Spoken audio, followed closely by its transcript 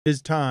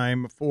is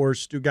time for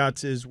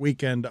Stugotz's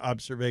weekend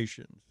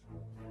observations.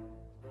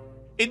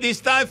 It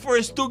is time for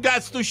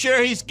Stugotz to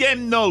share his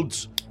game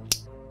notes.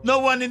 No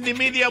one in the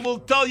media will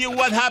tell you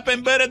what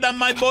happened better than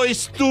my boy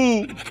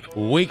Stu.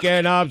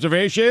 Weekend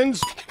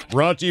observations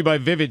brought to you by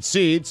Vivid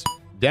Seats.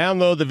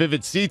 Download the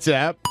Vivid Seats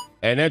app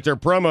and enter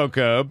promo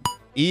code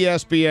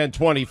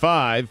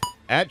ESPN25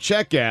 at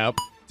checkout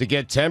to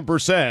get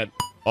 10%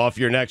 off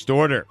your next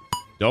order.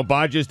 Don't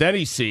buy just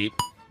any seat.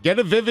 Get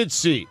a Vivid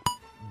Seat.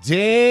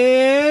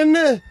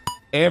 Dan,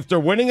 after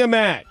winning a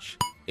match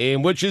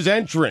in which his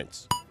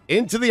entrance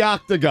into the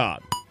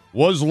octagon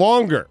was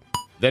longer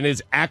than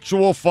his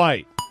actual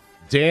fight,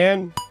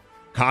 Dan,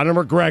 Conor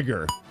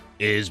McGregor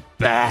is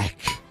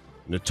back.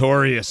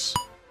 Notorious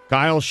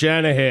Kyle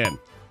Shanahan.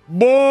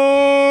 Boring.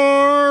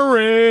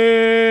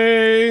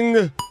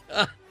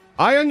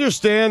 I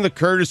understand the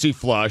courtesy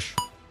flush,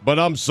 but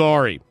I'm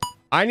sorry.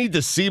 I need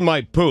to see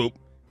my poop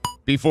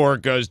before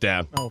it goes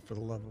down. Oh, for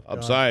the love of God.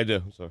 I'm sorry, I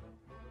do.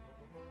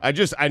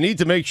 I need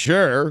to make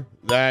sure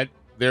that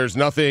there's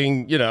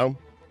nothing,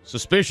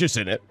 suspicious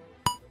in it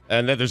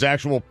and that there's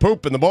actual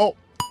poop in the bowl.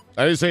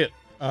 I need to see it.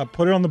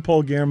 Put it on the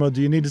poll, Guillermo.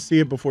 Do you need to see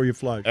it before you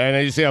flush? And I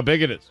need to see how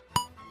big it is.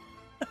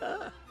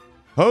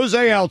 Jose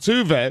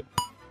Altuve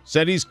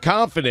said he's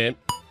confident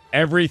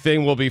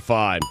everything will be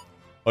fine.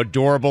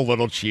 Adorable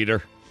little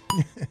cheater.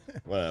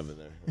 What happened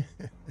there?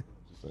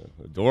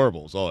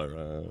 Adorable is all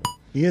right.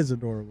 He is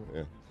adorable.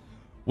 Yeah.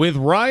 With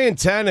Ryan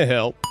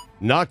Tannehill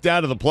knocked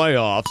out of the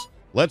playoffs,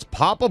 let's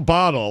pop a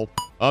bottle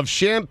of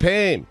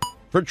champagne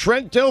for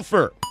Trent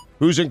Dilfer,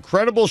 whose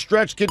incredible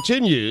stretch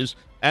continues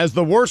as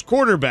the worst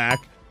quarterback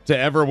to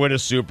ever win a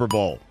Super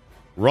Bowl.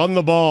 Run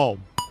the ball.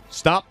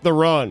 Stop the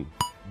run.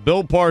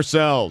 Bill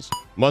Parcells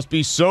must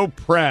be so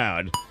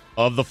proud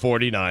of the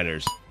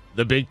 49ers.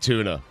 The big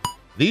tuna.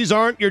 These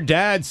aren't your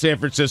dad's San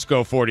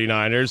Francisco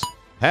 49ers.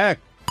 Heck,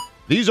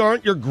 these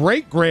aren't your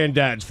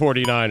great-granddad's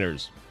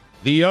 49ers.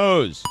 The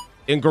O's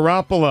in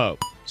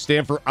Garoppolo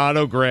stand for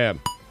Otto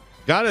Graham.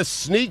 Got a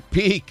sneak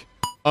peek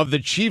of the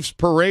Chiefs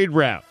parade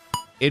route.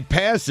 It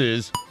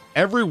passes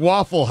every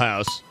Waffle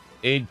House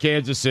in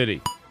Kansas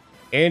City.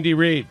 Andy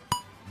Reid,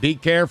 be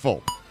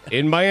careful.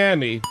 In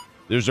Miami,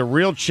 there's a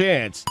real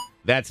chance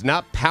that's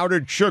not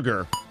powdered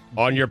sugar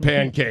on your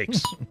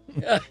pancakes.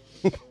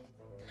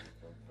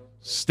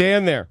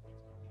 Stand there.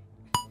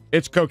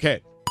 It's cocaine.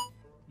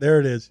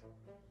 There it is.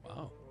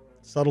 Wow.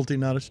 Subtlety,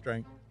 not a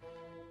strength.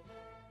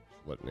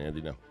 Letting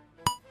Andy know.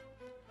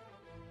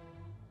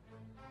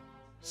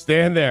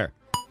 Stand there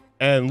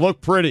and look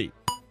pretty.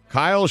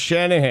 Kyle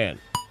Shanahan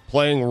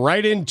playing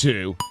right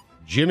into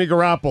Jimmy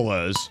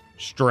Garoppolo's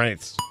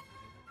strengths.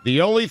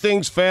 The only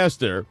thing's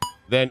faster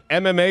than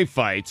MMA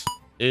fights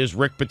is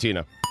Rick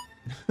Pitino.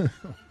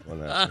 What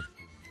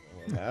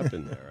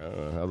happened there? I don't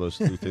know how those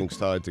two things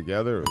tied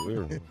together.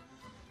 Weird.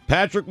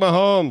 Patrick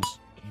Mahomes,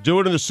 do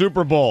it in the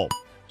Super Bowl.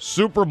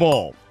 Super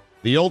Bowl,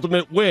 the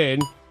ultimate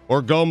win,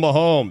 or go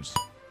Mahomes.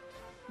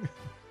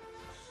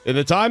 In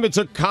the time it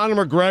took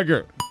Conor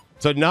McGregor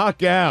to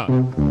knock out.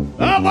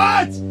 Oh,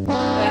 what?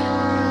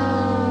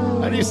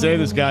 How do you say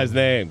this guy's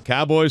name?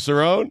 Cowboy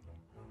Cerrone?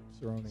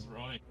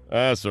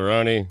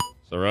 Cerrone.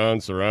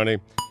 Cerrone.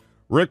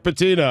 Rick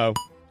Pitino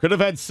could have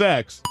had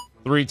sex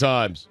 3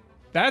 times.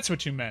 That's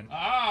what you meant.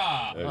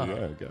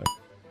 Okay.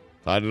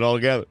 Tied it all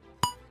together.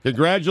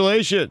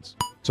 Congratulations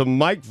to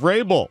Mike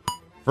Vrabel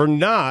for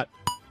not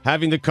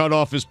having to cut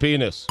off his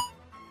penis.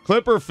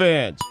 Clipper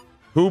fans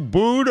who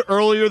booed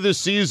earlier this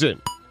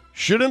season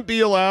shouldn't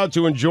be allowed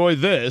to enjoy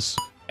this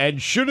and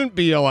shouldn't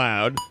be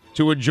allowed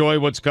to enjoy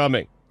what's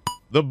coming.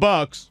 The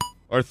Bucks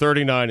are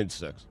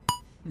 39-6.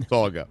 That's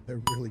all I got.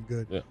 They're really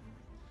good. Yeah.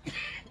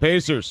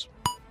 Pacers,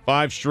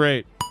 5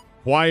 straight.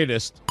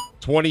 Quietest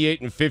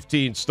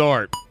 28-15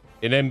 start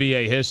in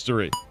NBA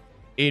history.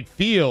 It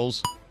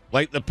feels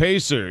like the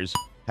Pacers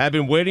have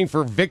been waiting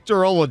for Victor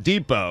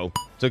Oladipo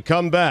to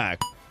come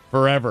back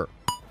forever.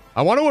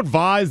 I want to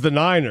advise the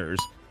Niners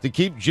to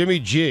keep Jimmy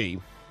G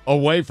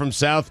away from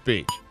South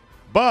Beach.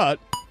 But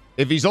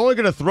if he's only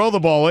going to throw the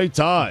ball 8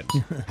 times,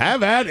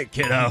 have at it,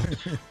 kiddo.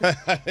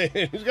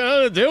 He's got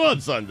nothing to do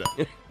on Sunday.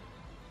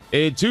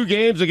 In 2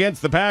 games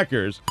against the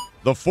Packers,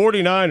 the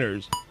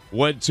 49ers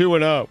went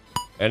 2-0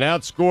 and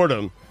outscored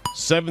them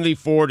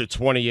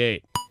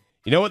 74-28.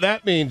 You know what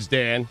that means,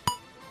 Dan?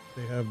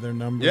 They have their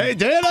number. Yeah,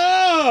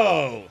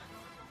 Dan-o!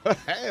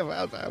 Hey,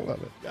 well, I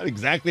love it. Got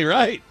exactly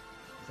right.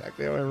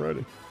 Exactly how I wrote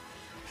it.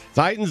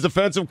 Titans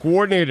defensive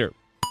coordinator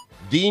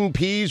Dean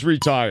Pease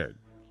retired.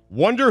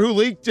 Wonder who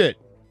leaked it.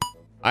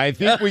 I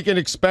think we can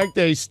expect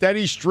a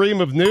steady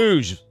stream of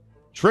news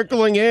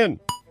trickling in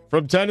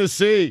from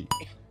Tennessee.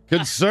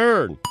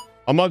 Concern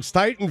amongst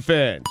Titan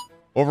fans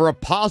over a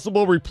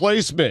possible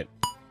replacement.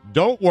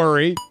 Don't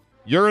worry,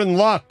 you're in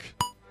luck.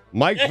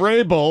 Mike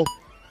Vrabel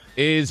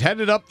is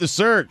headed up the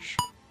search.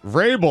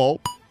 Vrabel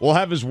will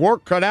have his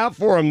work cut out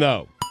for him,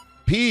 though.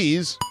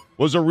 Pease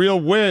was a real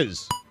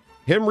whiz.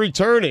 Him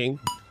returning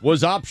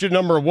was option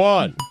number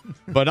 1.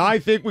 But I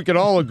think we can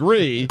all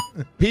agree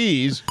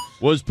Pease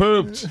was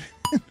pooped.